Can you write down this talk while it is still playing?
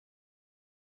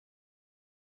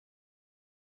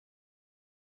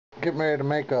Getting ready to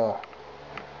make a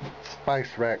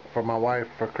spice rack for my wife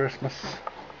for Christmas.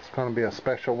 It's going to be a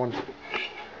special one.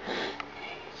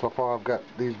 So far I've got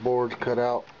these boards cut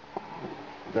out,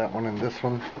 that one and this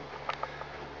one,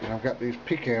 and I've got these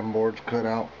pecan boards cut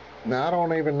out. Now I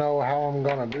don't even know how I'm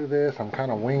going to do this. I'm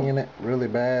kind of winging it really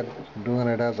bad. I'm doing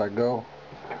it as I go.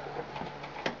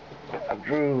 I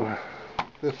drew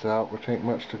this out, which ain't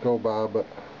much to go by, but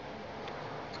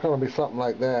it's going to be something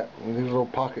like that. And these little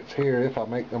pockets here, if I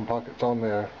make them pockets on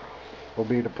there, will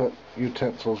be to put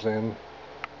utensils in.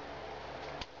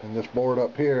 And this board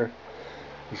up here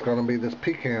is going to be this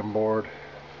pecan board.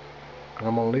 And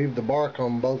I'm going to leave the bark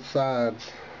on both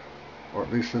sides, or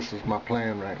at least this is my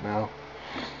plan right now.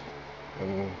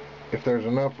 And if there's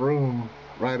enough room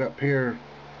right up here,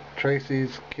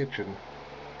 Tracy's kitchen.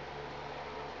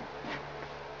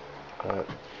 But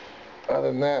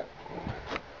other than that,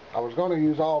 I was going to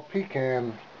use all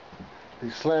pecan,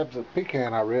 these slabs of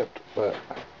pecan I ripped, but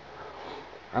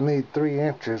I need 3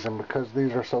 inches, and because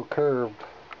these are so curved,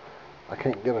 I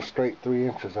can't get a straight 3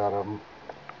 inches out of them.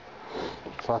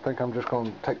 So I think I'm just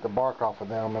going to take the bark off of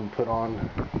them and put on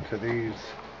to these.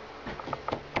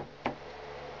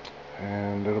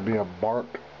 And it'll be a bark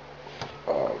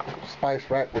spice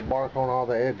rack with bark on all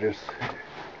the edges,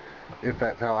 if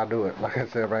that's how I do it. Like I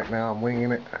said, right now I'm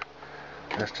winging it.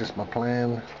 That's just my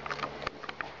plan.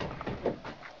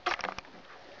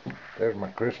 There's my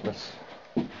Christmas.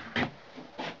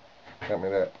 Got me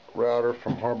that router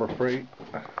from Harbor Freight.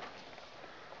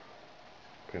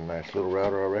 Pretty nice little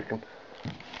router, I reckon.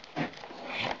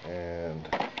 And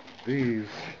these,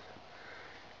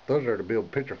 those are to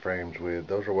build picture frames with.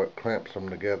 Those are what clamps them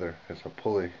together. It's a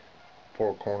pulley,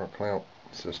 4-corner clamp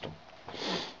system.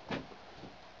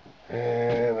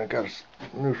 And I got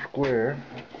a new square,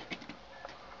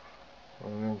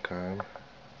 one of them kind.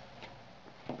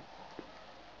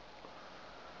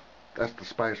 That's the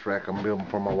spice rack I'm building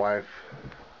for my wife.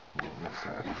 On this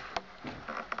side.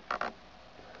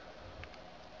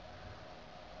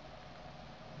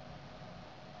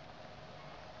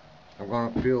 I'm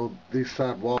going to fill these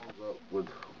side walls up with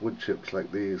wood chips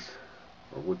like these,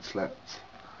 or wood slats.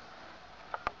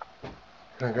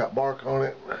 And I got bark on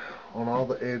it, on all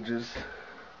the edges.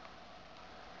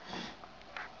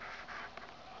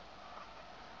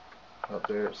 Up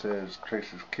there it says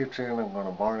Tracy's Kitchen. I'm going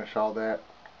to varnish all that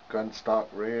gunstock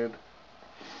red,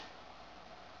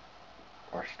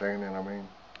 or stain it, I mean.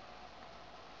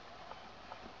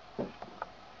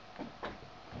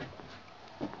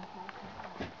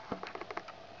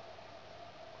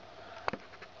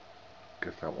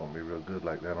 Guess that won't be real good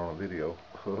like that on a video.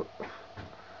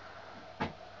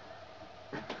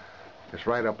 It's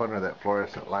right up under that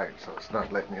fluorescent light, so it's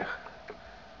not letting you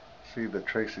see the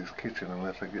Tracy's Kitchen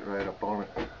unless I get right up on it.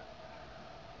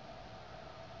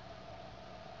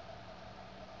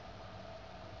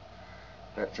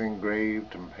 That's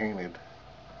engraved and painted.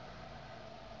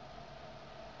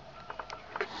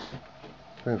 I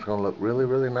think it's going to look really,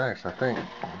 really nice, I think.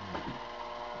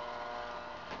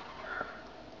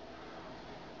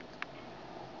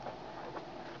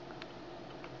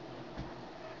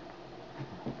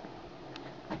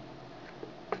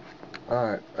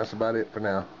 Alright, that's about it for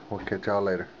now. We'll catch y'all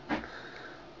later.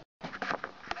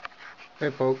 Hey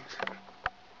folks.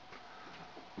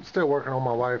 I'm still working on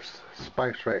my wife's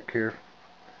spice rack here.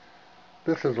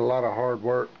 This is a lot of hard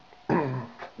work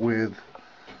with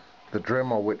the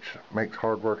Dremel, which makes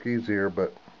hard work easier,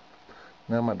 but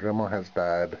now my Dremel has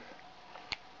died.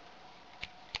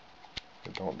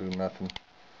 It don't do nothing.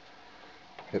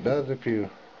 It does if you,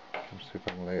 let's see if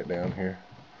I can lay it down here.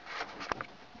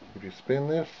 If you spin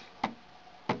this,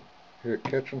 hear it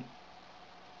catching.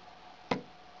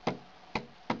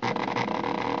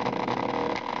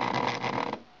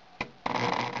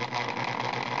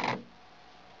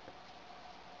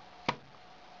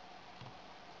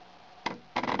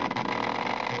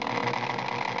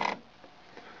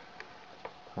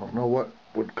 I don't know what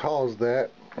would cause that,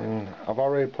 and I've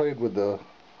already played with the,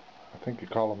 I think you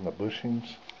call them the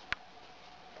bushings,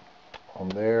 on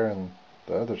there and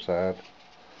the other side,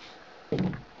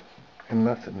 and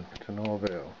nothing to no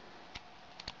avail.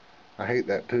 I hate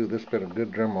that too. This has been a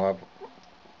good Dremel.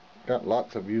 I've got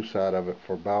lots of use out of it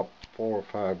for about 4 or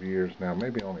 5 years now,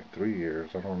 maybe only 3 years,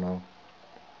 I don't know.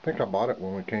 I think I bought it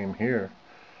when we came here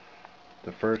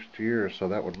the first year, so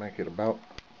that would make it about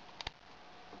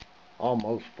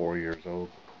almost 4 years old.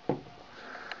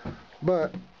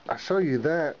 But I show you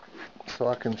that so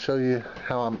I can show you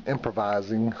how I'm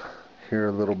improvising here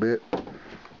a little bit.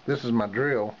 This is my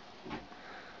drill.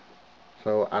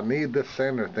 So I need this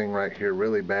sander thing right here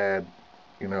really bad,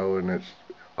 you know, and it's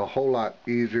a whole lot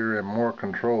easier and more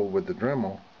control with the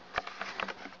Dremel.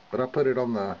 but I put it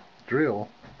on the drill,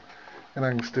 and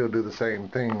I can still do the same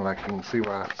thing. Like you can see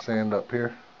where I sand up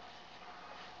here.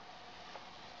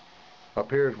 Up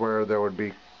here is where there would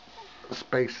be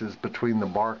spaces between the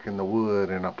bark and the wood,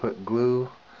 and I put glue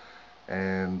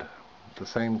and the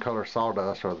same color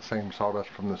sawdust, or the same sawdust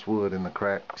from this wood, in the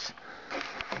cracks.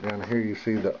 Down here you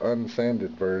see the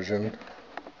unsanded version.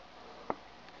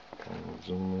 I'll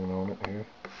zoom in on it here.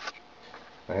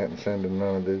 I hadn't sanded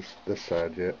none of this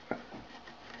side yet.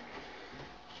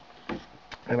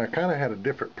 And I kind of had a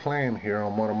different plan here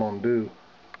on what I'm going to do.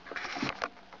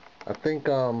 I think,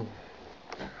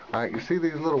 alright, you see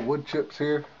these little wood chips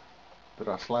here that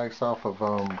I slice off of,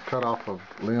 cut off of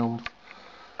limbs?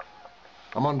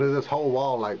 I'm going to do this whole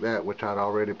wall like that, which I'd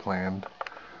already planned.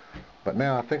 But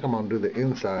now I think I'm going to do the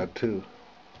inside too.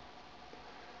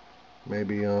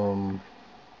 Maybe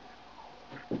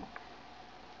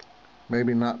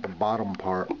not the bottom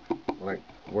part, like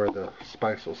where the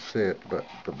spice will sit, but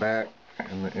the back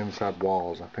and the inside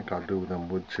walls. I think I'll do them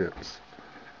wood chips.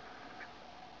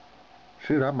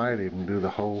 Shoot, I might even do the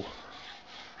whole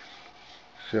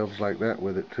shelves like that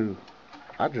with it too.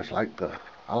 I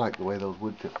like the way those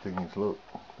wood chip thingies look.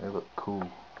 They look cool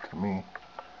to me.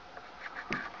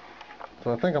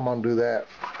 So I think I'm gonna do that.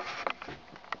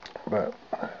 But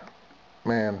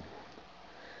man,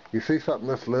 you see something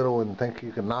this little and think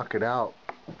you can knock it out,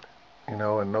 you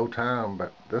know, in no time,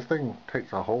 but this thing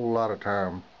takes a whole lot of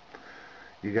time.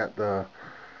 You got the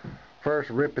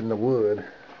first ripping the wood,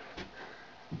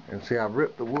 and see, I've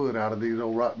ripped the wood out of these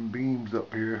old rotten beams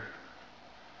up here.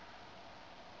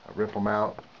 I rip them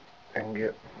out and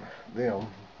get them.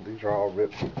 These are all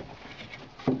ripped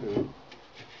too.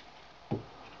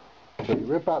 So you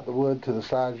rip out the wood to the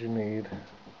size you need.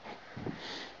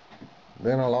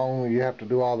 Then you have to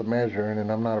do all the measuring,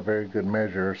 and I'm not a very good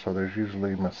measurer, so there's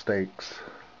usually mistakes.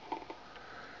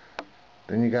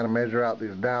 Then you got to measure out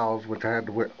these dowels, which I had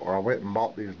to, or I went and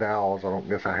bought these dowels. I don't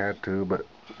guess I had to, but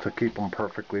to keep them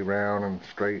perfectly round and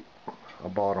straight, I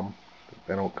bought them.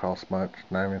 They don't cost much,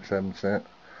 97 cents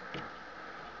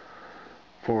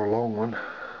for a long one.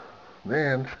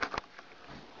 Then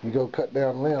you go cut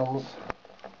down limbs.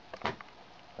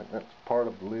 Like that's part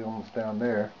of the limbs down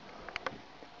there.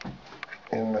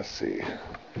 And let's see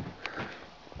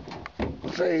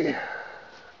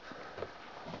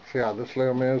how this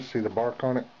limb is. See the bark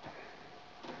on it?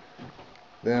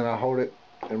 Then I hold it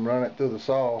and run it through the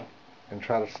saw and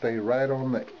try to stay right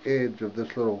on the edge of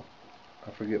this little,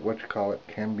 I forget what you call it,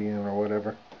 cambium or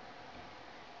whatever.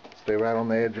 Stay right on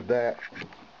the edge of that.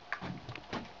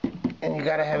 And you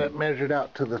gotta have it measured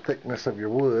out to the thickness of your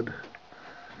wood.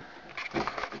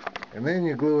 And then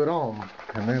you glue it on.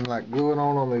 And then, like, gluing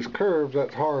on these curves,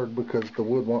 that's hard because the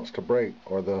wood wants to break,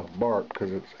 or the bark,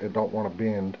 because it don't want to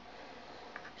bend.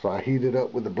 So I heat it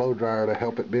up with the blow dryer to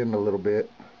help it bend a little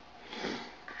bit.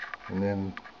 And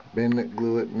then bend it,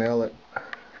 glue it, nail it.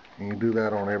 And you do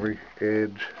that on every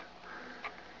edge.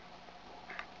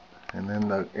 And then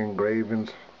the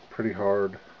engraving's pretty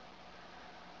hard.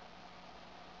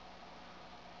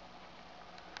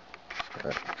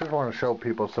 I just want to show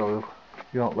people so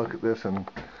you don't look at this and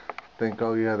think,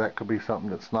 oh yeah, that could be something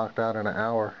that's knocked out in an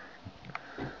hour.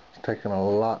 It's taking a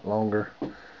lot longer.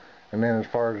 And then as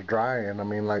far as drying, I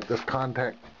mean, like this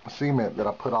contact cement that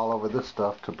I put all over this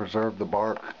stuff to preserve the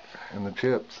bark and the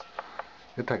chips,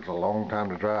 it takes a long time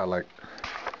to dry. Like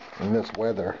in this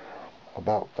weather,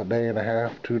 about a day and a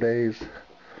half, 2 days.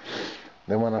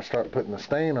 Then when I start putting the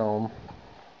stain on,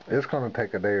 it's going to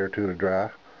take a day or two to dry.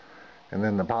 And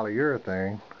then the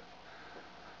polyurethane.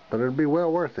 But it'll be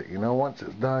well worth it, you know. Once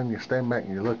it's done, you stand back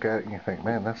and you look at it and you think,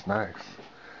 man, that's nice.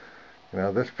 You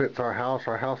know, this fits our house.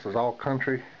 Our house is all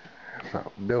country. It's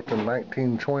built in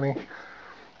 1920,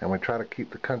 and we try to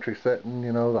keep the country setting,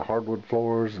 you know, the hardwood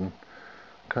floors and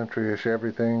country-ish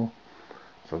everything.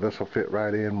 So this will fit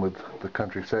right in with the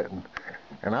country setting.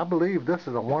 And I believe this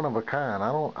is a one of a kind.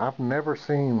 I've never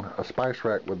seen a spice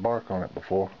rack with bark on it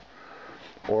before,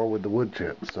 or with the wood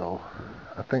chips. So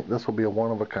I think this will be a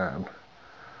one of a kind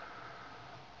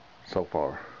so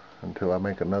far, until I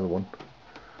make another one.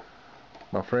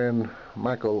 My friend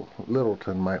Michael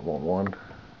Littleton might want one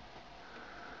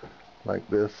like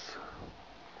this.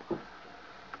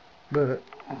 But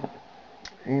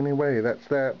anyway, that's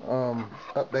that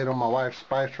update on my wife's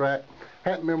spice rack.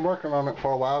 Hadn't been working on it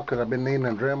for a while because I've been needing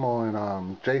a Dremel,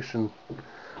 and Jason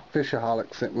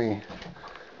Fishaholic sent me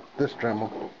this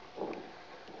Dremel,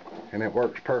 and it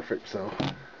works perfect. So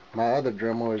my other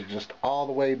Dremel is just all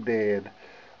the way dead.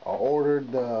 I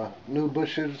ordered the new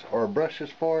brushes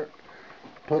for it,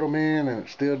 put them in, and it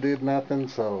still did nothing.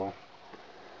 So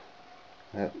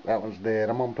that one's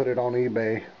dead. I'm gonna put it on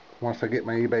eBay once I get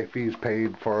my eBay fees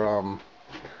paid for, I'm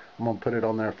going to put it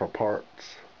on there for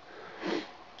parts.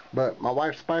 But my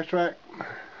wife's spice rack,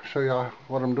 show y'all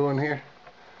what I'm doing here.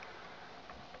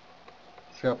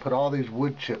 See, I put all these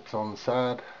wood chips on the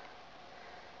side.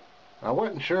 I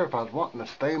wasn't sure if I was wanting to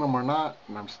stain them or not,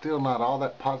 and I'm still not all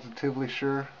that positively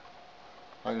sure.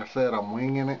 Like I said, I'm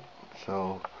winging it,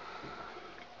 so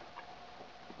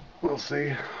we'll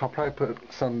see. I'll probably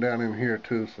put some down in here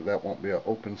too, so that won't be an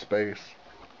open space.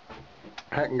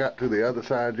 I hadn't got to the other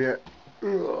side yet.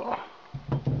 Ugh.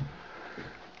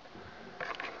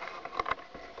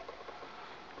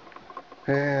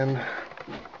 And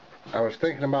I was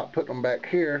thinking about putting them back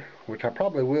here, which I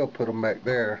probably will put them back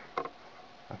there.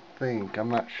 I think, I'm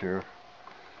not sure.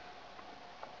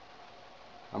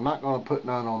 I'm not going to put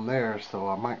none on there, so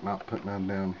I might not put none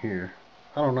down here.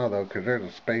 I don't know though, because there's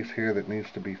a space here that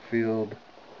needs to be filled.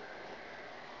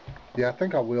 Yeah, I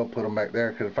think I will put them back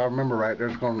there, because if I remember right,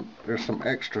 there's some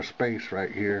extra space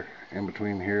right here in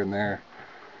between here and there.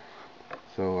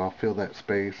 So I'll fill that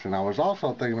space. And I was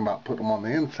also thinking about putting them on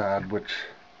the inside, which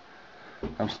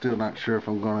I'm still not sure if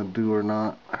I'm going to do or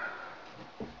not.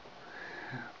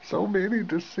 So many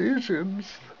decisions.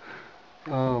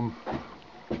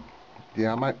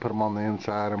 Yeah, I might put them on the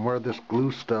inside. And where this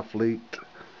glue stuff leaked,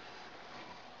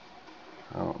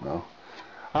 I don't know.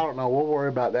 We'll worry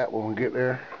about that when we get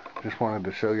there. Just wanted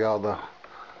to show y'all the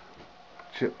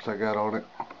chips I got on it.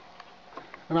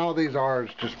 And all these are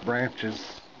just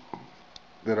branches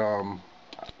that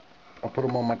I put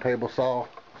them on my table saw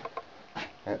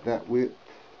at that width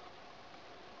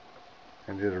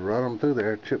and just run them through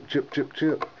there, chip, chip, chip,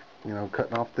 chip. You know,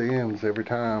 cutting off the ends every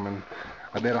time. And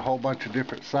I did a whole bunch of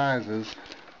different sizes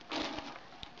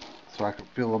so I could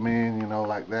fill them in, you know,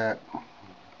 like that.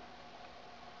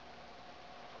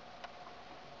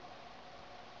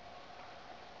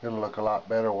 It'll look a lot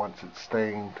better once it's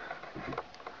stained.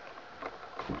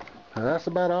 Now that's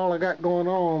about all I got going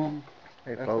on.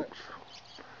 Hey folks,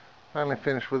 finally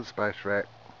finished with the spice rack.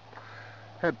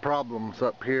 Had problems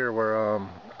up here where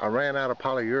I ran out of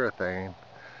polyurethane,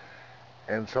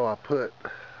 and so I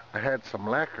had some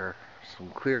lacquer,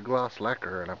 some clear gloss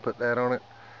lacquer, and I put that on it,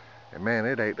 and man,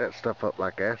 it ate that stuff up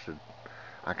like acid.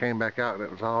 I came back out and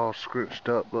it was all scrunched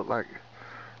up, looked like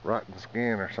rotten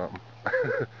skin or something.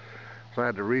 So I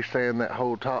had to resand that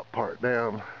whole top part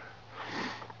down,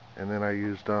 and then I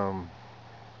used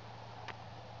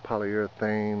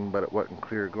polyurethane, but it wasn't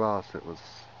clear gloss, it was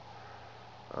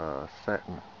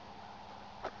satin.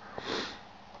 But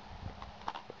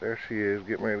there she is,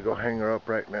 getting ready to go hang her up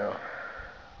right now.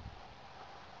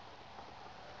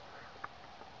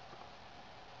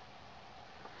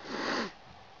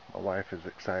 My wife is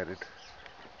excited.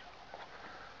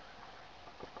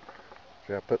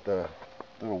 See, I put the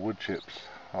little wood chips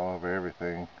all over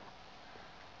everything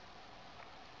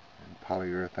and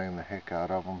polyurethane the heck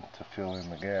out of them to fill in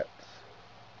the gaps.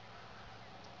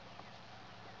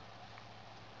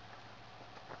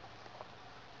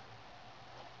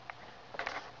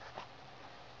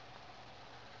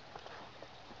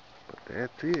 But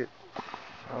that's it.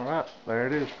 Alright, there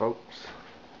it is, folks.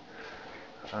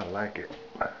 I like it.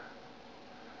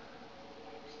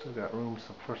 Still got room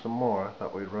for some more. I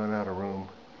thought we'd run out of room.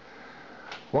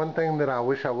 One thing that I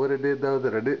wish I would have did though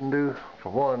that I didn't do, for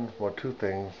one, well, two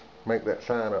things, make that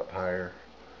sign up higher.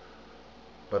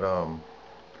 But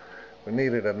we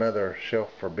needed another shelf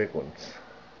for big ones.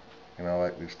 You know,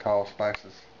 like these tall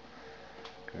spices.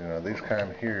 You know, these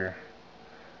kind here,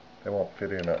 they won't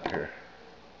fit in up here.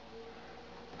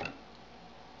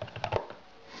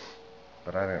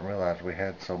 But I didn't realize we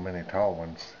had so many tall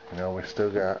ones. You know, we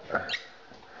still got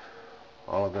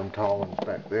all of them tall ones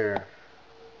back there.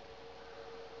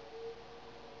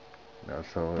 You know,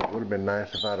 so it would have been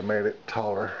nice if I'd have made it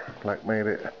taller, like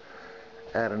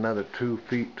add another 2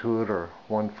 feet to it or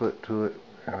 1 foot to it,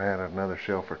 and add another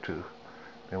shelf or two.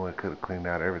 Then we could have cleaned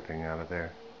out everything out of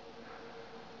there.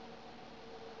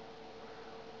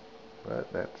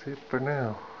 But that's it for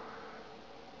now.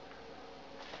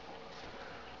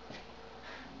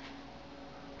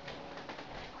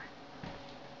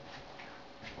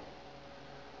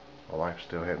 My wife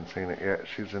still hadn't seen it yet.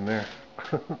 She's in there.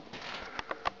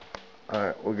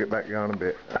 Alright, we'll get back to you in a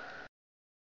bit.